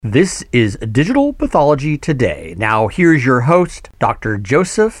This is Digital Pathology Today. Now, here's your host, Dr.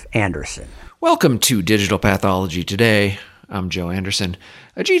 Joseph Anderson. Welcome to Digital Pathology Today. I'm Joe Anderson.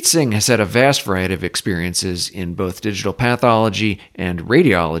 Ajit Singh has had a vast variety of experiences in both digital pathology and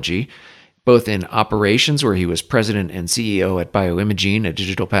radiology, both in operations, where he was president and CEO at Bioimagine, a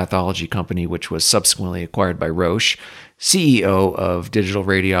digital pathology company which was subsequently acquired by Roche, CEO of digital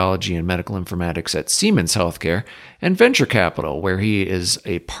radiology and medical informatics at Siemens Healthcare, and venture capital, where he is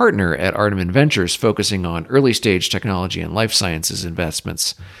a partner at Artemin Ventures, focusing on early-stage technology and life sciences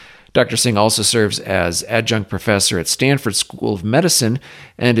investments. Dr. Singh also serves as adjunct professor at Stanford School of Medicine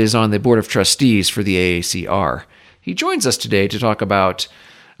and is on the board of trustees for the AACR. He joins us today to talk about,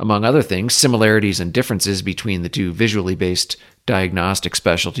 among other things, similarities and differences between the two visually based diagnostic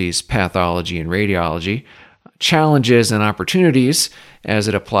specialties, pathology and radiology, challenges and opportunities as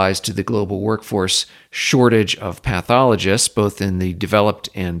it applies to the global workforce shortage of pathologists, both in the developed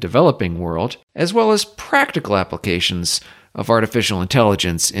and developing world, as well as practical applications of artificial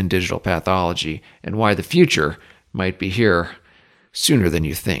intelligence in digital pathology, and why the future might be here sooner than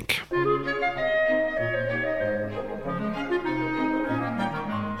you think.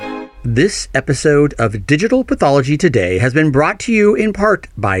 This episode of Digital Pathology Today has been brought to you in part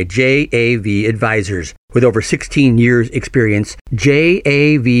by JAV Advisors. With over 16 years' experience,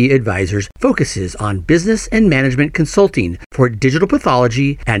 JAV Advisors focuses on business and management consulting for digital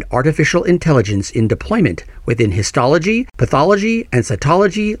pathology and artificial intelligence in deployment within histology, pathology, and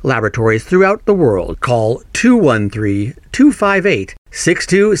cytology laboratories throughout the world. Call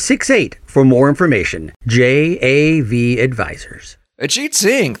 213-258-6268 for more information. JAV Advisors. Ajit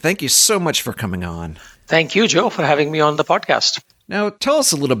Singh, thank you so much for coming on. Thank you, Joe, for having me on the podcast. Now, tell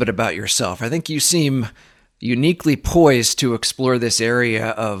us a little bit about yourself. I think you seem uniquely poised to explore this area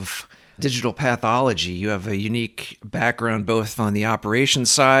of digital pathology. You have a unique background both on the operations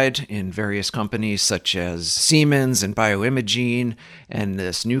side in various companies such as Siemens and Bioimagine, and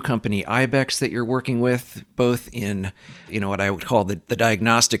this new company Ibex that you're working with, both in what I would call the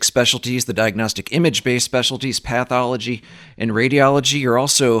diagnostic specialties, the diagnostic image-based specialties, pathology and radiology. You're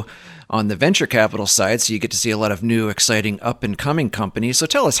also on the venture capital side, so you get to see a lot of new, exciting, up-and-coming companies. So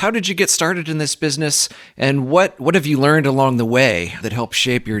tell us, how did you get started in this business, and what have you learned along the way that helped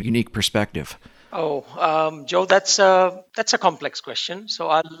shape your unique perspective? Joe, that's a complex question. So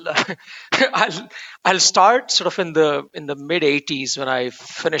I'll start sort of in the mid '80s when I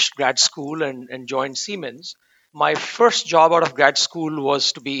finished grad school and joined Siemens. My first job out of grad school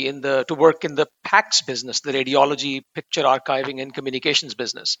was to work in the PACS business, the radiology, picture archiving, and communications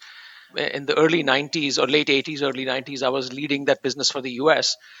business. In the early 90s or late 80s, early 90s, I was leading that business for the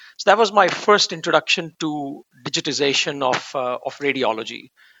US. So that was my first introduction to digitization of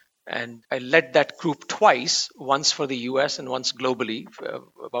radiology. And I led that group twice, once for the US and once globally,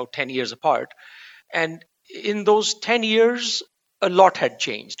 about 10 years apart. And in those 10 years, a lot had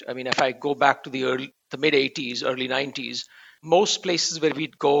changed. I mean, if I go back to the mid 80s, early 90s, most places where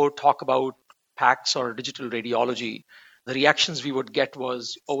we'd go talk about PACS or digital radiology, the reactions we would get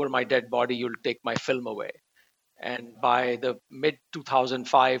was, over my dead body, you'll take my film away. And by the mid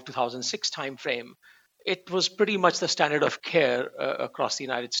 2005, 2006 timeframe, it was pretty much the standard of care across the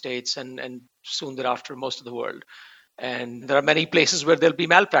United States and soon thereafter most of the world. And there are many places where there'll be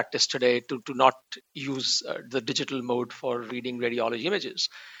malpractice today to not use the digital mode for reading radiology images.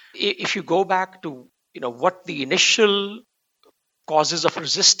 If you go back to what the initial causes of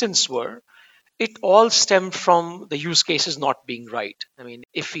resistance were, it all stemmed from the use cases not being right. I mean,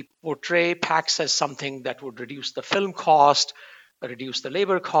 if we portray PACS as something that would reduce the film cost, reduce the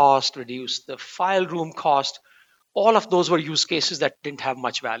labor cost, reduce the file room cost, all of those were use cases that didn't have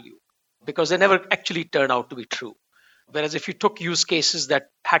much value because they never actually turned out to be true. Whereas if you took use cases that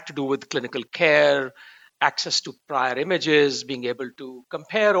had to do with clinical care, access to prior images, being able to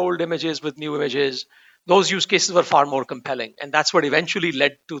compare old images with new images, those use cases were far more compelling. And that's what eventually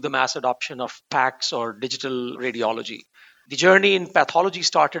led to the mass adoption of PACS or digital radiology. The journey in pathology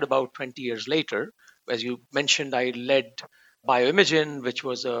started about 20 years later. As you mentioned, I led Bioimagine, which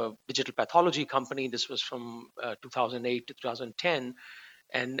was a digital pathology company. This was from 2008 to 2010.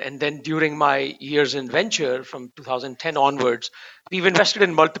 And then during my years in venture from 2010 onwards, we've invested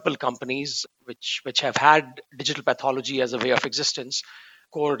in multiple companies which have had digital pathology as a way of existence.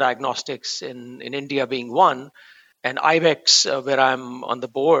 Core Diagnostics in India being one, and Ibex, where I'm on the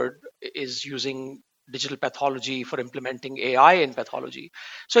board, is using digital pathology for implementing AI in pathology.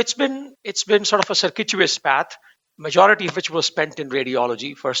 So it's been sort of a circuitous path, majority of which was spent in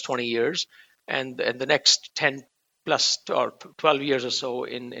radiology, first 20 years, and the next 10 plus or 12 years or so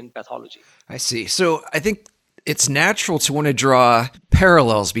in pathology. I see. So I think It's natural to want to draw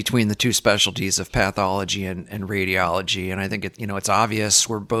parallels between the two specialties of pathology and radiology. And I think it's obvious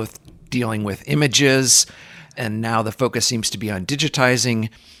we're both dealing with images, and now the focus seems to be on digitizing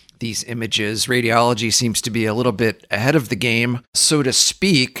these images. Radiology seems to be a little bit ahead of the game, so to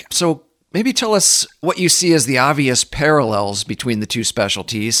speak. So maybe tell us what you see as the obvious parallels between the two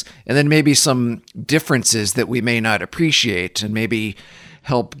specialties, and then maybe some differences that we may not appreciate, and maybe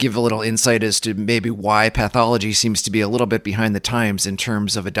help give a little insight as to maybe why pathology seems to be a little bit behind the times in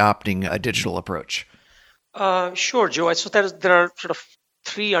terms of adopting a digital approach. Sure, Joe. So there are sort of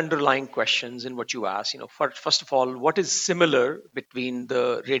three underlying questions in what you ask. First of all, what is similar between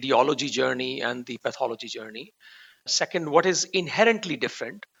the radiology journey and the pathology journey? Second, what is inherently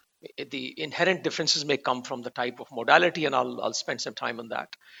different? The inherent differences may come from the type of modality, and I'll spend some time on that.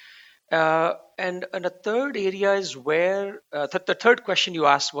 And a third area is where the third question you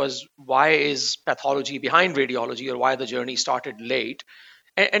asked was, why is pathology behind radiology, or why the journey started late?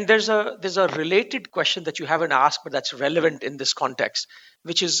 And there's a related question that you haven't asked, but that's relevant in this context,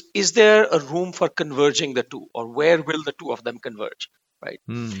 which is there a room for converging the two, or where will the two of them converge? Right.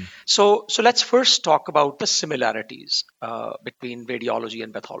 So let's first talk about the similarities between radiology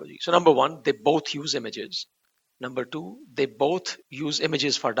and pathology. So number one, they both use images. Number two, they both use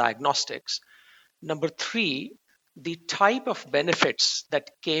images for diagnostics. Number three, the type of benefits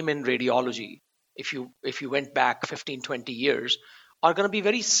that came in radiology, if you went back 15, 20 years, are going to be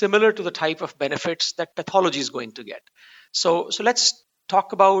very similar to the type of benefits that pathology is going to get. So let's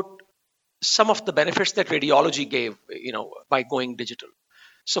talk about some of the benefits that radiology gave, by going digital.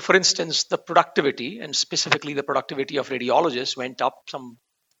 So for instance, the productivity, and specifically the productivity of radiologists, went up some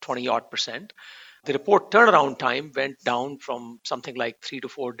 20% odd. The report turnaround time went down from something like 3 to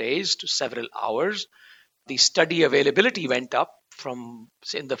 4 days to several hours. The study availability went up from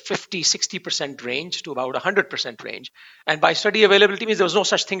in the 50-60% range to about 100% range. And by study availability means there was no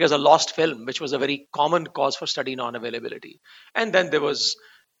such thing as a lost film, which was a very common cause for study non-availability. And then there was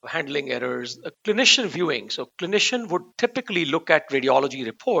handling errors, clinician viewing. So clinician would typically look at radiology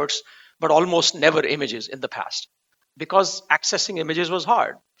reports, but almost never images in the past, because accessing images was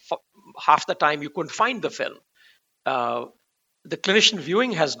hard. Half the time you couldn't find the film. The clinician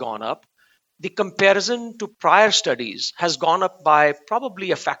viewing has gone up. The comparison to prior studies has gone up by probably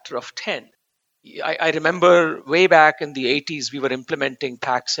a factor of 10. I remember way back in the 80s, we were implementing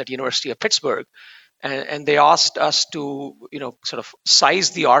PACS at University of Pittsburgh, and they asked us to, sort of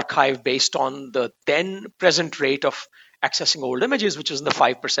size the archive based on the then present rate of accessing old images, which is in the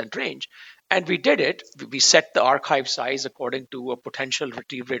 5% range. And we did it. We set the archive size according to a potential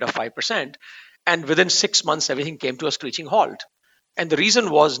retrieve rate of 5%. And within 6 months, everything came to a screeching halt. And the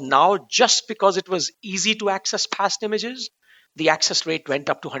reason was, now, just because it was easy to access past images, the access rate went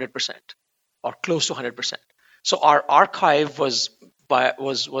up to 100% or close to 100%. So our archive was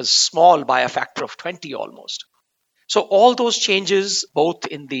small by a factor of 20 almost. So all those changes, both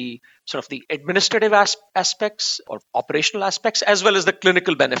in the sort of the administrative aspects or operational aspects, as well as the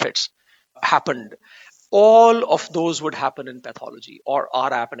clinical benefits, happened. All of those would happen in pathology, or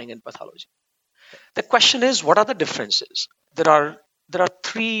are happening in pathology. The question is, what are the differences? There are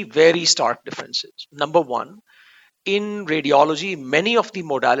three very stark differences. Number one, in radiology, many of the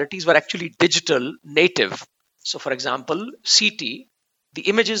modalities were actually digital native. So for example, CT, the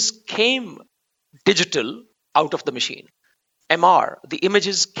images came digital out of the machine. MR, the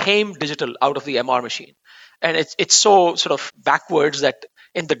images came digital out of the MR machine. And it's so sort of backwards that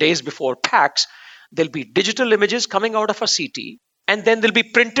in the days before PACS, there'll be digital images coming out of a CT, and then they'll be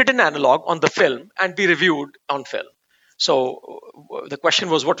printed in analog on the film and be reviewed on film. So the question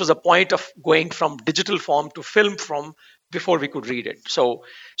was, what was the point of going from digital form to film form before we could read it? So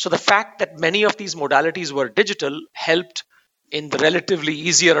the fact that many of these modalities were digital helped in the relatively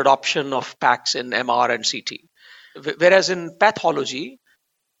easier adoption of PACS in MR and CT. Whereas in pathology,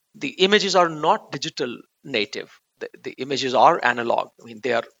 the images are not digital native. The images are analog. I mean,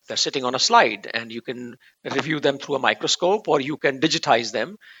 they're sitting on a slide, and you can review them through a microscope, or you can digitize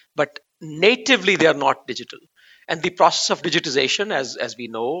them, but natively they are not digital. And the process of digitization, as we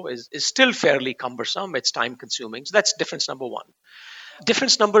know, is still fairly cumbersome. It's time consuming. So that's difference number one.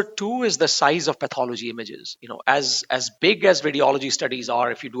 Difference number two is the size of pathology images. As big as radiology studies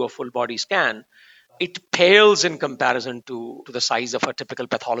are, if you do a full body scan, it pales in comparison to the size of a typical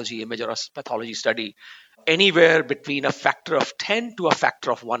pathology image or a pathology study, anywhere between a factor of 10 to a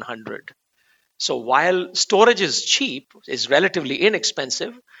factor of 100. So while storage is cheap, is relatively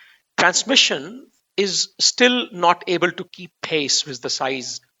inexpensive, transmission is still not able to keep pace with the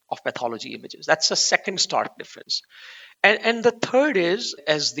size of pathology images. That's a second stark difference. And the third is,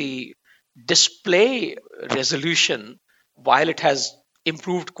 as the display resolution, while it has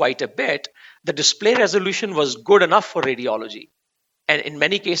improved quite a bit, the display resolution was good enough for radiology. And in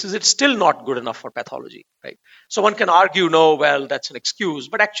many cases, it's still not good enough for pathology, right? So one can argue, no, well, that's an excuse.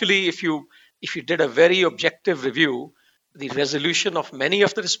 But actually, if you did a very objective review, the resolution of many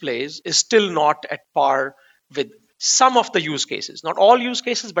of the displays is still not at par with some of the use cases, not all use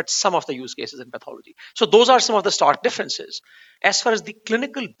cases, but some of the use cases in pathology. So those are some of the stark differences. As far as the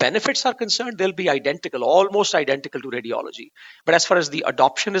clinical benefits are concerned, they'll be identical, almost identical to radiology. But as far as the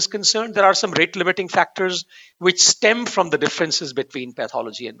adoption is concerned, there are some rate limiting factors which stem from the differences between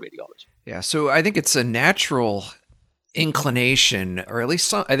pathology and radiology. Yeah, so I think it's a natural inclination, or at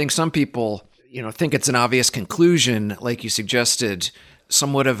least I think some people, think it's an obvious conclusion, like you suggested,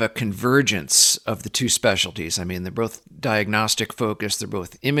 somewhat of a convergence of the two specialties. I mean, they're both diagnostic focused, they're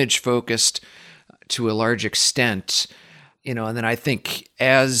both image focused to a large extent, and then I think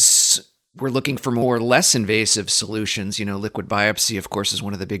as we're looking for more less invasive solutions, liquid biopsy, of course, is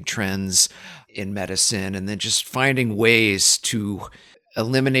one of the big trends in medicine, and then just finding ways to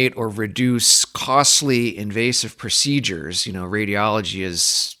eliminate or reduce costly invasive procedures. Radiology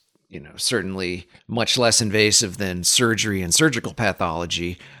is certainly much less invasive than surgery and surgical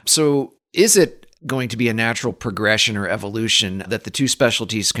pathology. So is it going to be a natural progression or evolution that the two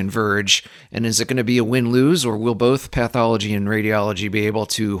specialties converge? And is it going to be a win-lose, or will both pathology and radiology be able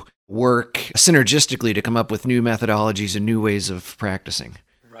to work synergistically to come up with new methodologies and new ways of practicing?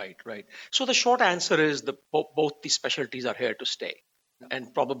 Right. So the short answer is both the specialties are here to stay.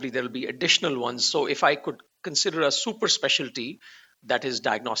 And probably there will be additional ones. So if I could consider a super specialty, that is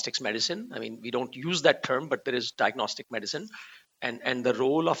diagnostics medicine. I mean, we don't use that term, but there is diagnostic medicine. And the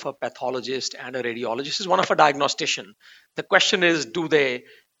role of a pathologist and a radiologist is one of a diagnostician. The question is, do they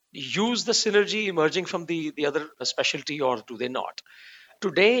use the synergy emerging from the other specialty, or do they not?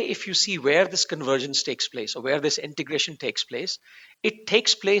 Today, if you see where this convergence takes place or where this integration takes place, it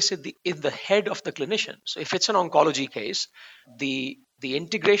takes place in the head of the clinician. So if it's an oncology case, the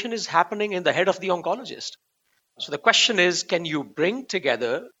integration is happening in the head of the oncologist. So the question is, can you bring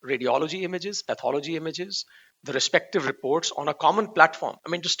together radiology images, pathology images, the respective reports on a common platform? I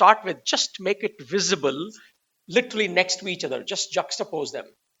mean, to start with, just make it visible literally next to each other, just juxtapose them.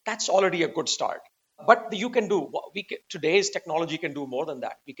 That's already a good start. But you can do, today's technology can do more than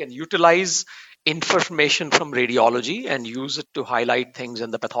that. We can utilize information from radiology and use it to highlight things in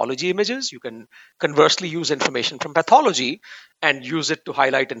the pathology images. You can conversely use information from pathology and use it to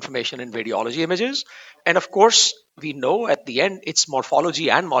highlight information in radiology images. And of course, we know at the end, it's morphology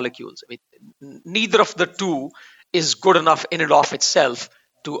and molecules. I mean, neither of the two is good enough in and of itself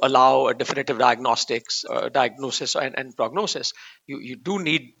to allow a definitive diagnosis and prognosis. You do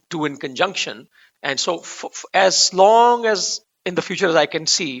need two in conjunction. And so as long as in the future as I can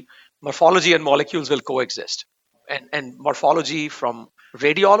see, morphology and molecules will coexist. And morphology from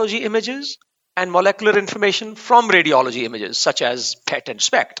radiology images and molecular information from radiology images, such as PET and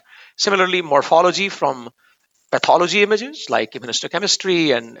SPECT. Similarly, morphology from pathology images like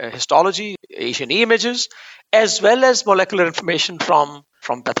immunohistochemistry and histology, H&E images, as well as molecular information from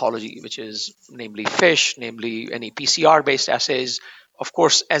pathology, which is namely FISH, namely any PCR-based assays. Of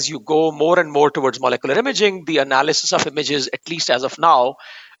course, as you go more and more towards molecular imaging, the analysis of images, at least as of now,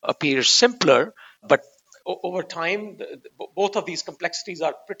 appears simpler. But over time, both of these complexities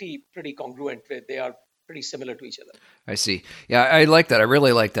are pretty congruent. They are pretty similar to each other. I see. Yeah, I like that. I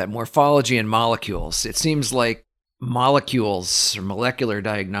really like that. Morphology and molecules. It seems like molecules or molecular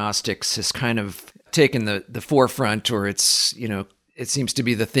diagnostics has kind of taken the forefront, or it's, it seems to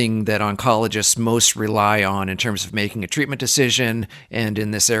be the thing that oncologists most rely on in terms of making a treatment decision. And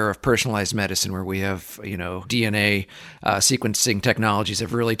in this era of personalized medicine where we have, DNA sequencing technologies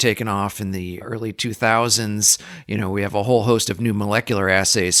have really taken off in the early 2000s, we have a whole host of new molecular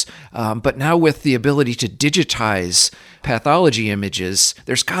assays. But now with the ability to digitize pathology images,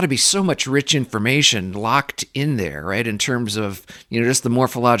 there's got to be so much rich information locked in there, right? In terms of, just the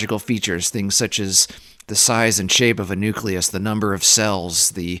morphological features, things such as the size and shape of a nucleus, the number of cells,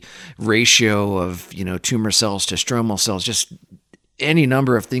 the ratio of, tumor cells to stromal cells, just any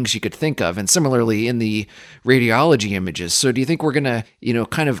number of things you could think of. And similarly in the radiology images. So do you think we're going to,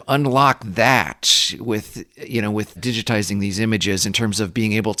 kind of unlock that with digitizing these images in terms of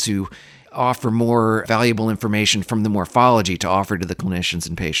being able to offer more valuable information from the morphology to offer to the clinicians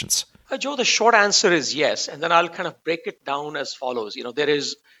and patients? Joe, the short answer is yes. And then I'll kind of break it down as follows. There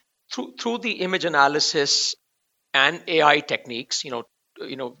is through the image analysis and AI techniques,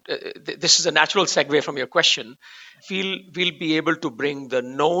 this is a natural segue from your question. We'll be able to bring the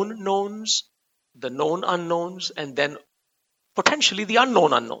known knowns, the known unknowns, and then potentially the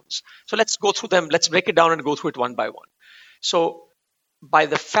unknown unknowns. So let's go through them. Let's break it down and go through it one by one. So by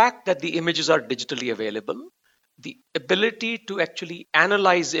the fact that the images are digitally available, the ability to actually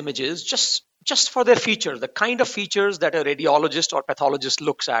analyze images just for their features, the kind of features that a radiologist or pathologist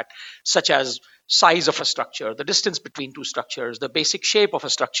looks at, such as size of a structure, the distance between two structures, the basic shape of a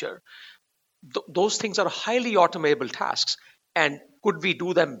structure, those things are highly automatable tasks. And could we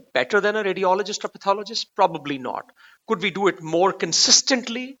do them better than a radiologist or pathologist? Probably not. Could we do it more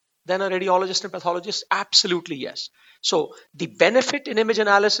consistently than a radiologist and pathologist? Absolutely yes. So the benefit in image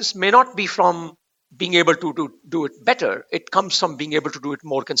analysis may not be from being able to do it better. It comes from being able to do it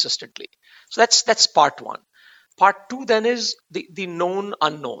more consistently. So that's part one. Part two then is the known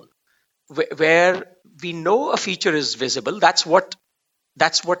unknown, where we know a feature is visible. That's what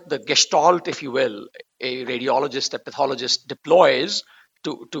the gestalt, if you will, a radiologist, a pathologist deploys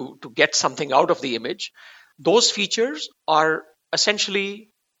to get something out of the image. Those features are essentially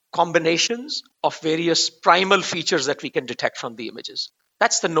combinations of various primal features that we can detect from the images.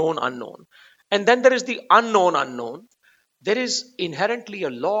 That's the known unknown. And then there is the unknown unknown. There is inherently a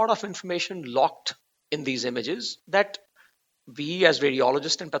lot of information locked in these images that we as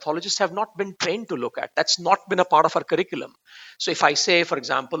radiologists and pathologists have not been trained to look at. That's not been a part of our curriculum. So if I say, for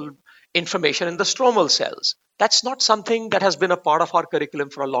example, information in the stromal cells, that's not something that has been a part of our curriculum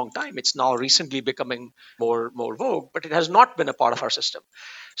for a long time. It's now recently becoming more vogue, but it has not been a part of our system.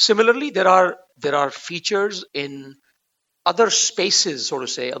 Similarly, there are features in other spaces, so to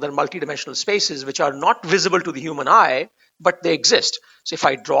say, other multidimensional spaces, which are not visible to the human eye, but they exist. So if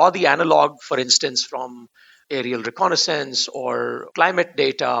I draw the analog, for instance, from aerial reconnaissance or climate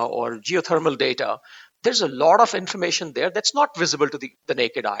data or geothermal data, there's a lot of information there that's not visible to the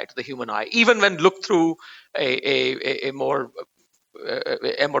naked eye, to the human eye, even when looked through a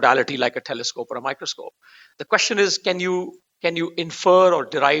modality like a telescope or a microscope. The question is, can you infer or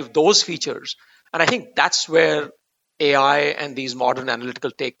derive those features? And I think that's where AI and these modern analytical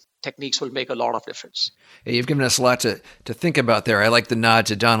techniques will make a lot of difference. Hey, you've given us a lot to think about there. I like the nod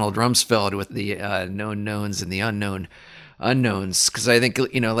to Donald Rumsfeld with the known knowns and the unknown unknowns, because I think,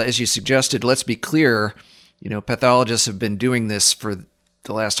 as you suggested, let's be clear, pathologists have been doing this for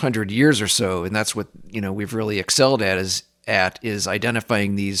the last 100 years or so, and that's what, we've really excelled at is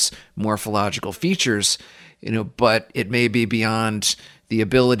identifying these morphological features, but it may be beyond the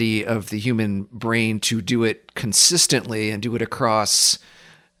ability of the human brain to do it consistently and do it across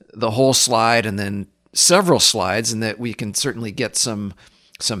the whole slide and then several slides, and that we can certainly get some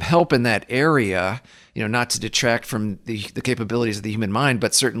help in that area, not to detract from the capabilities of the human mind,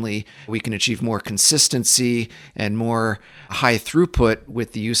 but certainly we can achieve more consistency and more high throughput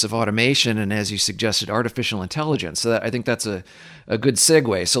with the use of automation and, as you suggested, artificial intelligence. So I think that's a good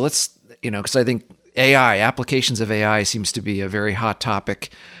segue. So let's, because I think applications of AI seems to be a very hot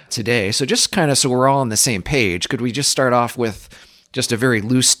topic today. So just kind of so we're all on the same page, could we just start off with just a very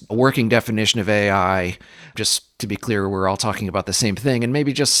loose working definition of AI, just to be clear, we're all talking about the same thing, and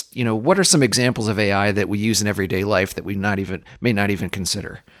maybe just, what are some examples of AI that we use in everyday life that we may not even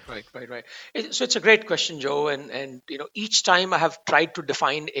consider? Right. So it's a great question, Joe. And each time I have tried to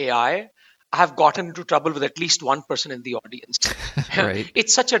define AI, I have gotten into trouble with at least one person in the audience. Right.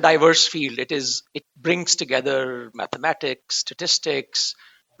 It's such a diverse field. It brings together mathematics, statistics,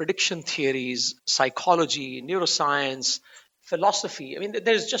 prediction theories, psychology, neuroscience, philosophy. I mean,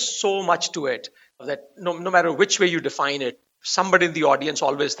 there's just so much to it that no matter which way you define it, somebody in the audience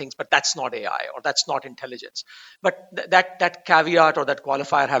always thinks, but that's not AI or that's not intelligence. But that caveat or that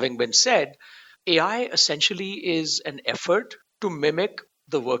qualifier having been said, AI essentially is an effort to mimic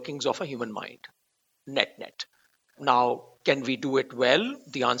the workings of a human mind, net. Now, can we do it well?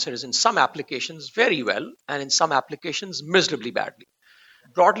 The answer is in some applications very well, and in some applications miserably badly.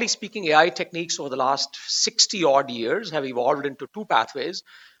 Broadly speaking, AI techniques over the last 60 odd years have evolved into two pathways.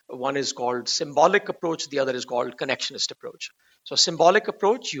 One is called symbolic approach, the other is called connectionist approach. So symbolic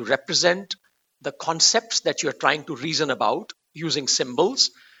approach, you represent the concepts that you're trying to reason about using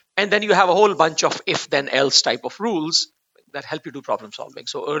symbols, and then you have a whole bunch of if then else type of rules that help you do problem solving.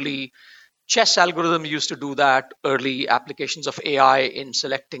 So early chess algorithm used to do that. Early applications of AI in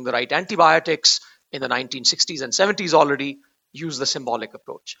selecting the right antibiotics in the 1960s and 70s already use the symbolic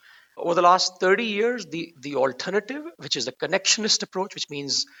approach. Over the last 30 years, the alternative, which is the connectionist approach, which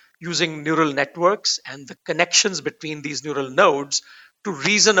means using neural networks and the connections between these neural nodes to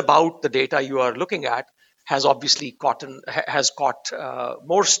reason about the data you are looking at, has obviously caught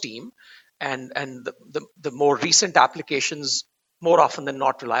more steam. And the more recent applications more often than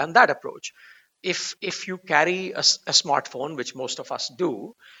not rely on that approach. If you carry a smartphone, which most of us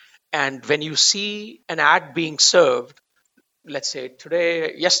do, and when you see an ad being served, let's say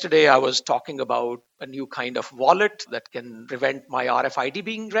yesterday, I was talking about a new kind of wallet that can prevent my RFID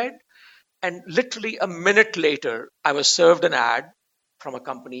being read. And literally a minute later, I was served an ad from a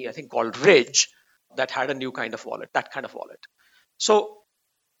company, I think called Ridge, that had a new kind of wallet, that kind of wallet. So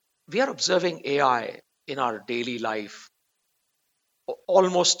we are observing AI in our daily life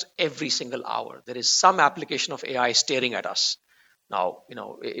almost every single hour. There is some application of AI staring at us. Now,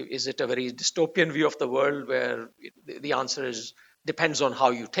 is it a very dystopian view of the world where the answer is depends on how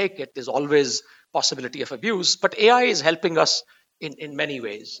you take it? There's always possibility of abuse, but AI is helping us in many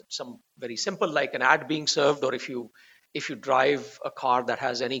ways. Some very simple, like an ad being served, or if you drive a car that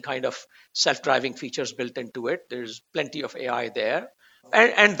has any kind of self-driving features built into it, there's plenty of AI there.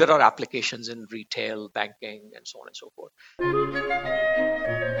 And there are applications in retail, banking, and so on and so forth.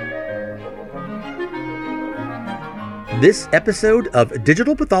 This episode of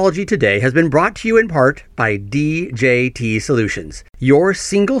Digital Pathology Today has been brought to you in part by DJT Solutions, your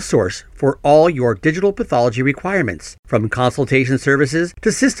single source for all your digital pathology requirements, from consultation services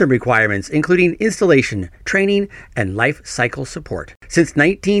to system requirements, including installation, training, and life cycle support. Since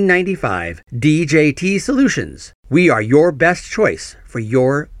 1995, DJT Solutions, we are your best choice for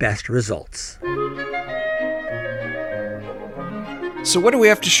your best results. So what do we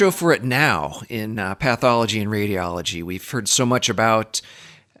have to show for it now in pathology and radiology? We've heard so much about,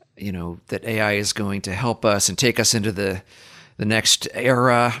 that AI is going to help us and take us into the next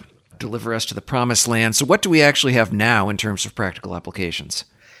era, deliver us to the promised land. So what do we actually have now in terms of practical applications?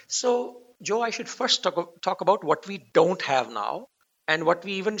 So, Joe, I should first talk about what we don't have now and what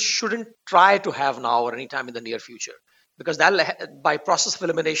we even shouldn't try to have now or anytime in the near future, because that'll, by process of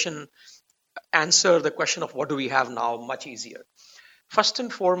elimination, answer the question of what do we have now much easier. First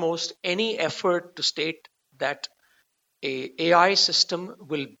and foremost, any effort to state that a AI system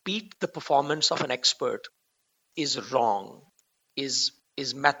will beat the performance of an expert is wrong, is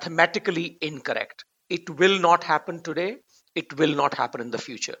mathematically incorrect. It will not happen today. It will not happen in the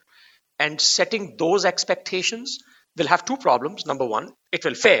future. And setting those expectations will have two problems. Number one, it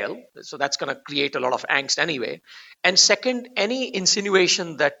will fail. So that's going to create a lot of angst anyway. And second, any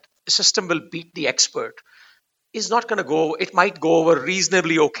insinuation that the system will beat the expert is not going to go. It might go over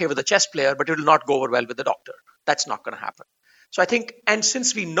reasonably okay with a chess player, but it will not go over well with the doctor. That's not going to happen. So I think, and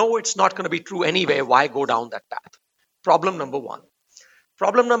since we know it's not going to be true anyway, why go down that path? Problem number one.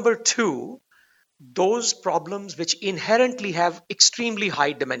 Problem number two, those problems which inherently have extremely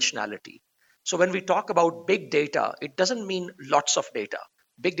high dimensionality. So when we talk about big data, it doesn't mean lots of data.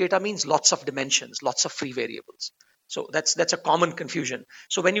 Big data means lots of dimensions, lots of free variables. So that's a common confusion.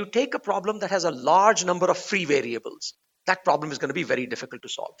 So when you take a problem that has a large number of free variables, that problem is going to be very difficult to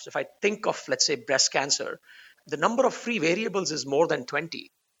solve. So if I think of, let's say, breast cancer, the number of free variables is more than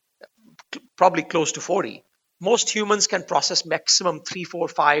 20, probably close to 40. Most humans can process maximum 3, 4,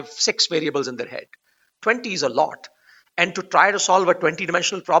 5, 6 variables in their head. 20 is a lot. And to try to solve a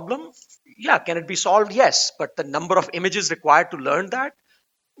 20-dimensional problem, yeah, can it be solved? Yes. But the number of images required to learn that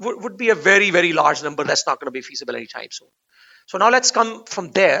would be a very, very large number. That's not going to be feasible anytime soon. So now let's come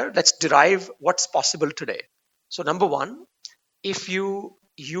from there. Let's derive what's possible today. So number one, if you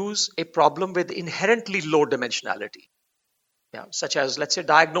use a problem with inherently low dimensionality, such as, let's say,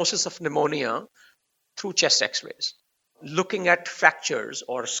 diagnosis of pneumonia through chest x-rays, looking at fractures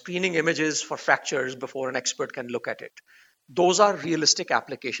or screening images for fractures before an expert can look at it. Those are realistic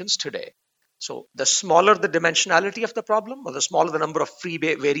applications today. So the smaller the dimensionality of the problem, or the smaller the number of free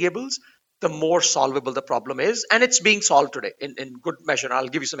variables, the more solvable the problem is. And it's being solved today in good measure. And I'll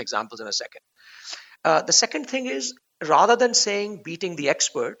give you some examples in a second. The second thing is, rather than saying beating the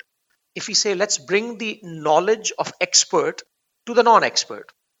expert, if we say, let's bring the knowledge of expert to the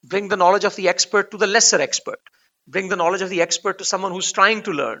non-expert, bring the knowledge of the expert to the lesser expert, bring the knowledge of the expert to someone who's trying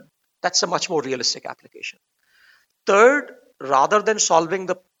to learn, that's a much more realistic application. Third, rather than solving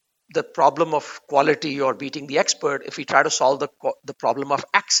the problem of quality or beating the expert, if we try to solve the problem of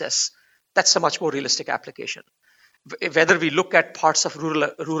access, that's a much more realistic application. Whether we look at parts of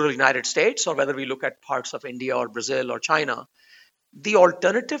rural United States or whether we look at parts of India or Brazil or China, the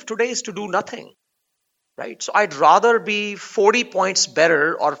alternative today is to do nothing, right? So I'd rather be 40 points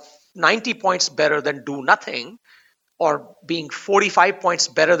better or 90 points better than do nothing, or being 45 points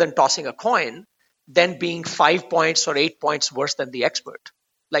better than tossing a coin, than being 5 points or 8 points worse than the expert.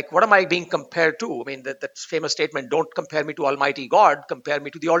 Like, what am I being compared to? I mean, that famous statement, don't compare me to Almighty God, compare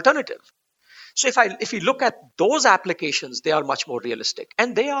me to the alternative. So if you look at those applications, they are much more realistic.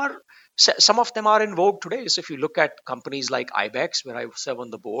 And some of them are in vogue today. So if you look at companies like IBEX, where I serve on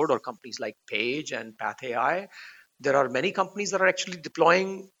the board, or companies like Page and PathAI, there are many companies that are actually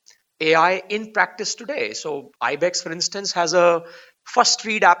deploying AI in practice today. So IBEX, for instance, has a first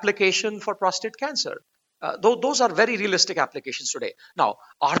read application for prostate cancer. Those are very realistic applications today. Now,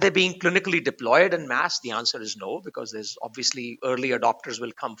 are they being clinically deployed en masse? The answer is no, because there's obviously early adopters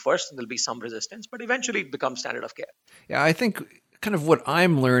will come first and there'll be some resistance, but eventually it becomes standard of care. Yeah, I think kind of what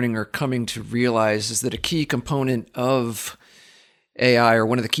I'm learning or coming to realize is that a key component of AI, or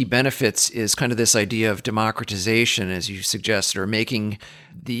one of the key benefits, is kind of this idea of democratization, as you suggested, or making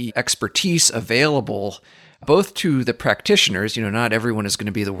the expertise available both to the practitioners. Not everyone is going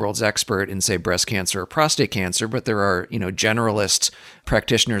to be the world's expert in, say, breast cancer or prostate cancer, but there are, generalist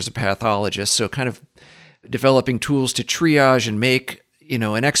practitioners and pathologists. So kind of developing tools to triage and make,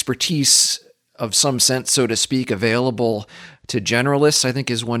 an expertise of some sense, so to speak, available to generalists, I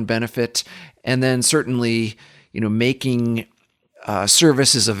think is one benefit. And then certainly, making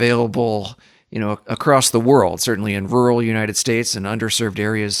services available, across the world, certainly in rural United States and underserved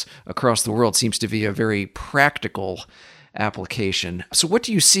areas across the world, seems to be a very practical application. So what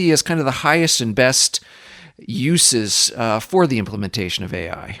do you see as kind of the highest and best uses for the implementation of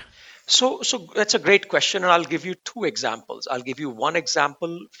AI? So that's a great question, and I'll give you two examples. I'll give you one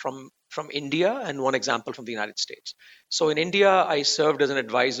example from India and one example from the United States. So in India, I served as an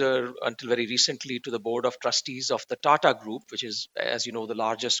advisor until very recently to the board of trustees of the Tata Group, which is, as you know, the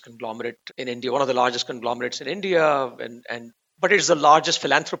largest conglomerate in India, one of the largest conglomerates in India, and but it is the largest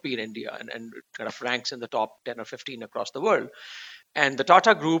philanthropy in India, and it kind of ranks in the top 10 or 15 across the world. And the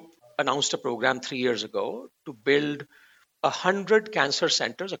Tata Group announced a program 3 years ago to build 100 cancer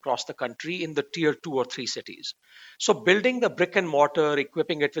centers across the country in the tier 2 or 3 cities. So building the brick and mortar,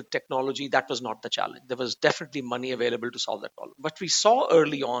 equipping it with technology, that was not the challenge. There was definitely money available to solve that problem. But we saw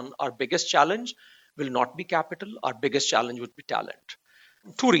early on our biggest challenge will not be capital. Our biggest challenge would be talent.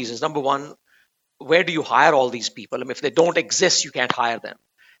 Two reasons. Number one, where do you hire all these people? I mean, if they don't exist, you can't hire them.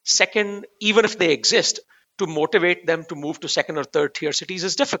 Second, even if they exist, to motivate them to move to second or third tier cities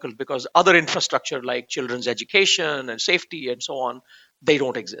is difficult because other infrastructure like children's education and safety and so on, they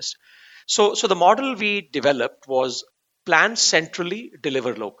don't exist. So the model we developed was plan centrally,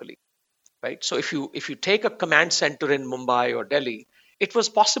 deliver locally, right? So if you take a command center in Mumbai or Delhi, it was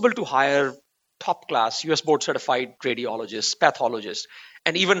possible to hire top class US board certified radiologists, pathologists,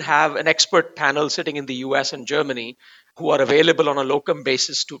 and even have an expert panel sitting in the US and Germany who are available on a locum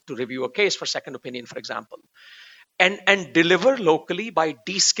basis to review a case for second opinion, for example, and deliver locally by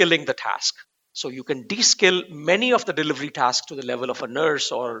de-skilling the task. So you can de-skill many of the delivery tasks to the level of a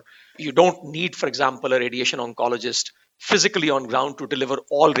nurse, or you don't need, for example, a radiation oncologist physically on ground to deliver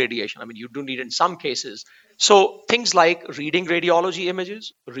all radiation. I mean, you do need in some cases. So things like reading radiology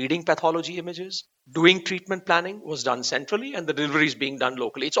images, reading pathology images, doing treatment planning was done centrally, and the delivery is being done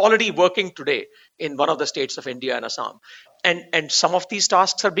locally. It's already working today in one of the states of India and Assam. And some of these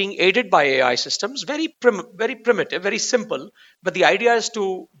tasks are being aided by AI systems, very primitive, very simple. But the idea is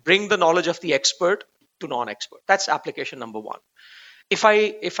to bring the knowledge of the expert to non-expert. That's application number one. If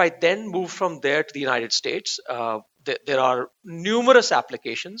I then move from there to the United States, there are numerous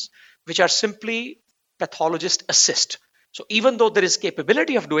applications which are simply pathologist assist. So even though there is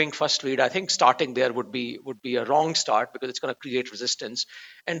capability of doing first read, I think starting there would be a wrong start because it's going to create resistance.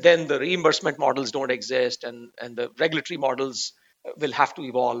 And then the reimbursement models don't exist, and the regulatory models will have to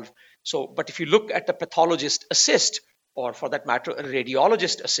evolve. So, but if you look at the pathologist assist, or for that matter, a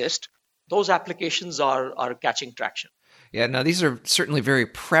radiologist assist, those applications are catching traction. Yeah, now these are certainly very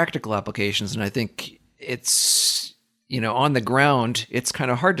practical applications, and I think it's, on the ground, it's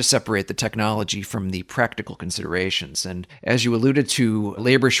kind of hard to separate the technology from the practical considerations. And as you alluded to,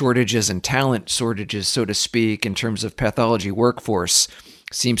 labor shortages and talent shortages, so to speak, in terms of pathology workforce,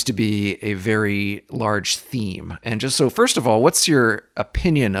 seems to be a very large theme. And just so, first of all, what's your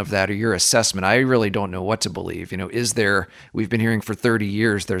opinion of that or your assessment? I really don't know what to believe. We've been hearing for 30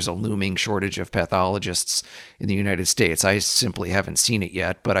 years there's a looming shortage of pathologists in the United States. I simply haven't seen it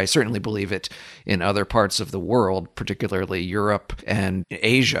yet, but I certainly believe it in other parts of the world, particularly Europe and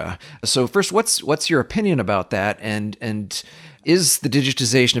Asia. So first, what's your opinion about that? And is the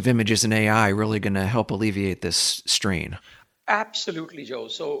digitization of images and AI really going to help alleviate this strain? Absolutely, Joe.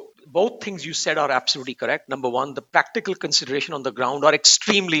 So both things you said are absolutely correct. Number one, the practical consideration on the ground are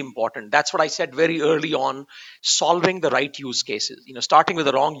extremely important. That's what I said very early on, solving the right use cases. Starting with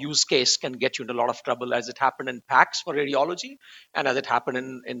the wrong use case can get you into a lot of trouble, as it happened in PACS for radiology, and as it happened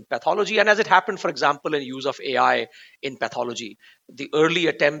in pathology, and as it happened, for example, in use of AI in pathology. The early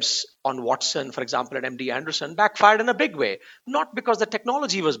attempts on Watson, for example, at MD Anderson, backfired in a big way, not because the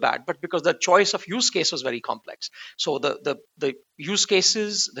technology was bad, but because the choice of use case was very complex. So the use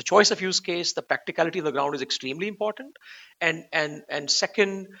cases, the choice of use case, the practicality on the ground is extremely important. And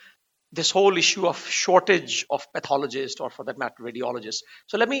second, this whole issue of shortage of pathologists, or for that matter, radiologists.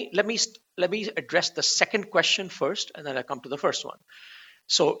 So let me address the second question first, and then I come to the first one.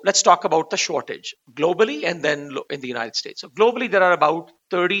 So let's talk about the shortage globally and then in the United States. So globally, there are about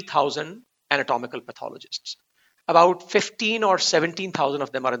 30,000 anatomical pathologists. About 15 or 17,000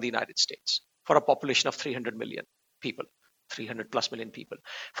 of them are in the United States for a population of 300 million people, 300 plus million people.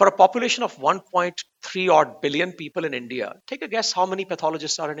 For a population of 1.3 odd billion people in India, take a guess how many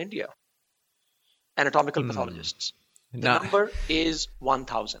pathologists are in India? Anatomical pathologists. The number is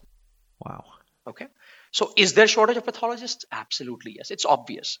 1,000. Wow. Okay. So is there shortage of pathologists? Absolutely, yes. It's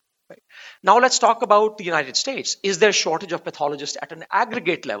obvious. Right. Now let's talk about the United States. Is there shortage of pathologists at an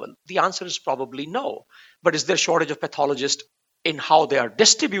aggregate level? The answer is probably no. But is there shortage of pathologists in how they are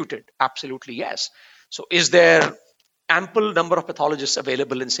distributed? Absolutely, yes. So is there ample number of pathologists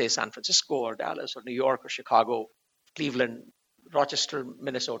available in, say, San Francisco or Dallas or New York or Chicago, Cleveland, Rochester,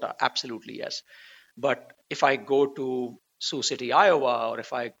 Minnesota? Absolutely, yes. But if I go to Sioux City, Iowa, or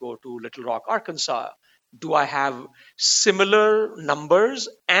if I go to Little Rock, Arkansas, do I have similar numbers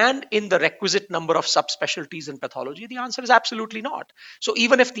and in the requisite number of subspecialties in pathology? The answer is absolutely not. So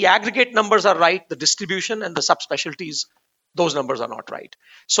even if the aggregate numbers are right, the distribution and the subspecialties, those numbers are not right.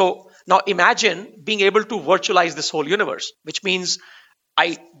 So now imagine being able to virtualize this whole universe, which means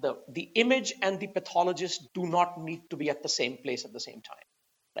the image and the pathologist do not need to be at the same place at the same time.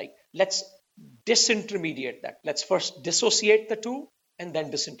 Like, let's disintermediate that. Let's first dissociate the two and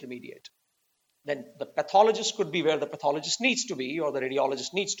then disintermediate. Then the pathologist could be where the pathologist needs to be or the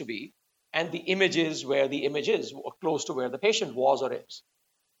radiologist needs to be, and the image is where the image is, or close to where the patient was or is.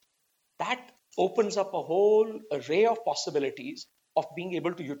 That opens up a whole array of possibilities of being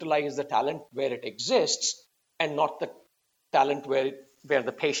able to utilize the talent where it exists and not the talent where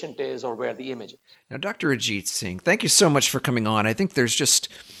the patient is or where the image is. Now, Dr. Ajit Singh, thank you so much for coming on. I think there's just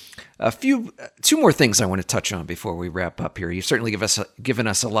two more things I want to touch on before we wrap up here. You've certainly given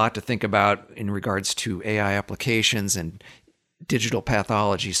us a lot to think about in regards to AI applications and digital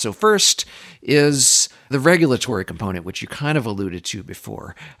pathology. So first is the regulatory component, which you kind of alluded to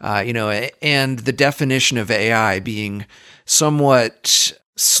before, and the definition of AI being somewhat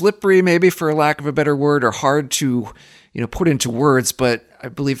slippery, maybe for lack of a better word, or hard to, put into words. But I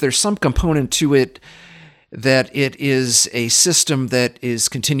believe there's some component to it that it is a system that is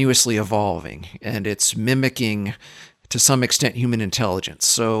continuously evolving and it's mimicking to some extent human intelligence.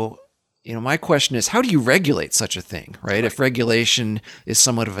 So, my question is, how do you regulate such a thing, right? If regulation is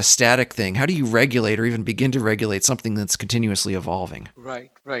somewhat of a static thing, how do you regulate or even begin to regulate something that's continuously evolving?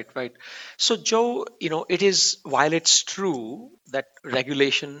 Right. So, Joe, it is, while it's true that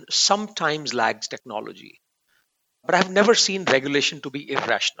regulation sometimes lags technology, but I've never seen regulation to be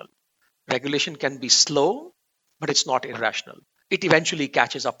irrational. Regulation can be slow, but it's not irrational. It eventually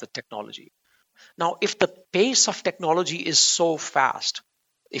catches up with technology. Now, if the pace of technology is so fast,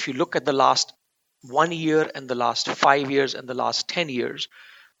 if you look at the last 1 year and the last 5 years and the last 10 years,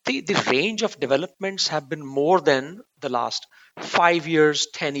 the range of developments have been more than the last 5 years,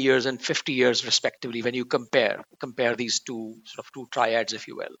 10 years, and 50 years, respectively, when you compare these two triads, if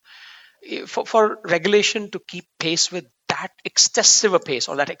you will. For regulation to keep pace with that excessive a pace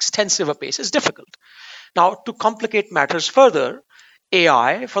or that extensive a pace is difficult. Now, to complicate matters further,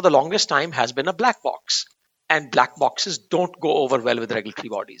 AI for the longest time has been a black box. And black boxes don't go over well with regulatory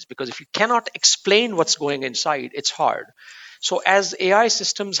bodies, because if you cannot explain what's going inside, it's hard. So as AI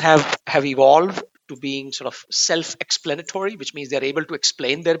systems have evolved to being sort of self-explanatory, which means they're able to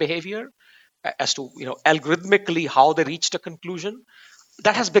explain their behavior as to, algorithmically how they reached a conclusion,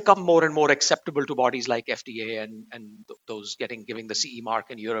 that has become more and more acceptable to bodies like FDA and those giving the CE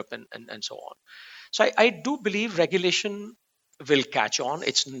mark in Europe and so on. So I do believe regulation will catch on.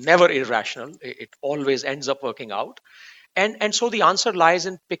 It's never irrational. It always ends up working out. And so the answer lies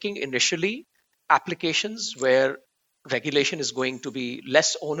in picking initially applications where regulation is going to be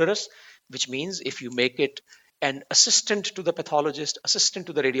less onerous, which means if you make it an assistant to the pathologist, assistant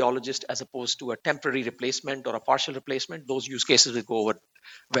to the radiologist, as opposed to a temporary replacement or a partial replacement, those use cases will go over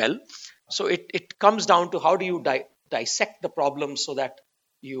well. So it comes down to how do you dissect the problem so that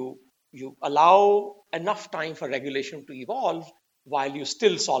you allow enough time for regulation to evolve while you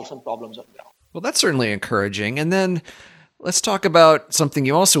still solve some problems on the ground. Well, that's certainly encouraging. And then let's talk about something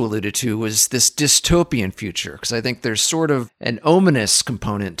you also alluded to, was this dystopian future, because I think there's sort of an ominous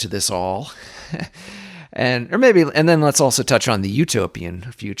component to this all. And then let's also touch on the utopian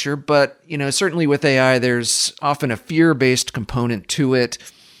future. But, certainly with AI, there's often a fear-based component to it,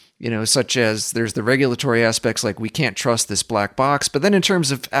 such as there's the regulatory aspects, like we can't trust this black box. But then in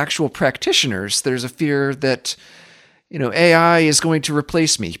terms of actual practitioners, there's a fear that, AI is going to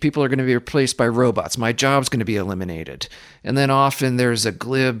replace me. People are going to be replaced by robots. My job's going to be eliminated. And then often there's a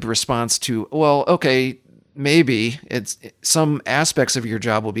glib response to, well, okay, maybe some aspects of your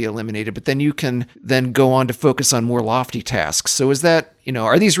job will be eliminated, but then you can then go on to focus on more lofty tasks. So is that,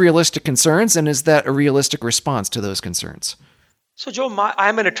 are these realistic concerns, and is that a realistic response to those concerns? So, Joe,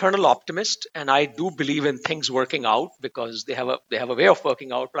 I'm an eternal optimist, and I do believe in things working out because they have a way of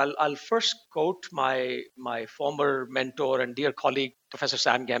working out. But I'll first quote my former mentor and dear colleague, Professor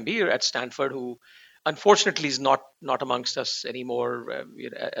Sam Gambier at Stanford, who unfortunately is not amongst us anymore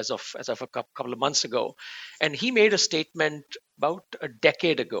as of a couple of months ago. And he made a statement about a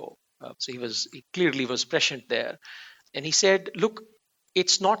decade ago. So he clearly was prescient there, and he said, "Look,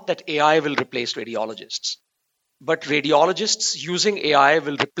 it's not that AI will replace radiologists, but radiologists using AI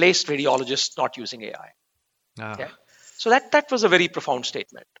will replace radiologists not using AI." Okay? So that was a very profound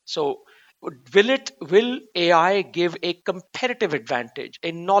statement. So will AI give a competitive advantage,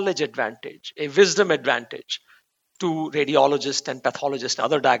 a knowledge advantage, a wisdom advantage to radiologists and pathologists and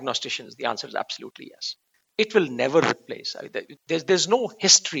other diagnosticians? The answer is absolutely yes. It will never replace. There's no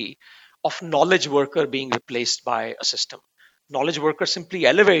history of knowledge worker being replaced by a system. Knowledge worker simply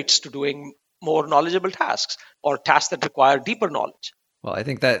elevates to doing more knowledgeable tasks or tasks that require deeper knowledge. Well, I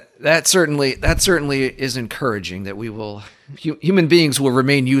think that certainly is encouraging that human beings will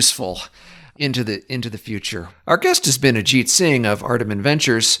remain useful into the future. Our guest has been Ajit Singh of Ardaman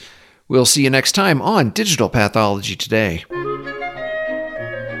Ventures. We'll see you next time on Digital Pathology Today.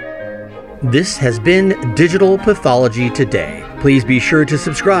 This has been Digital Pathology Today. Please be sure to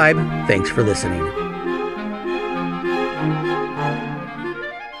subscribe. Thanks for listening.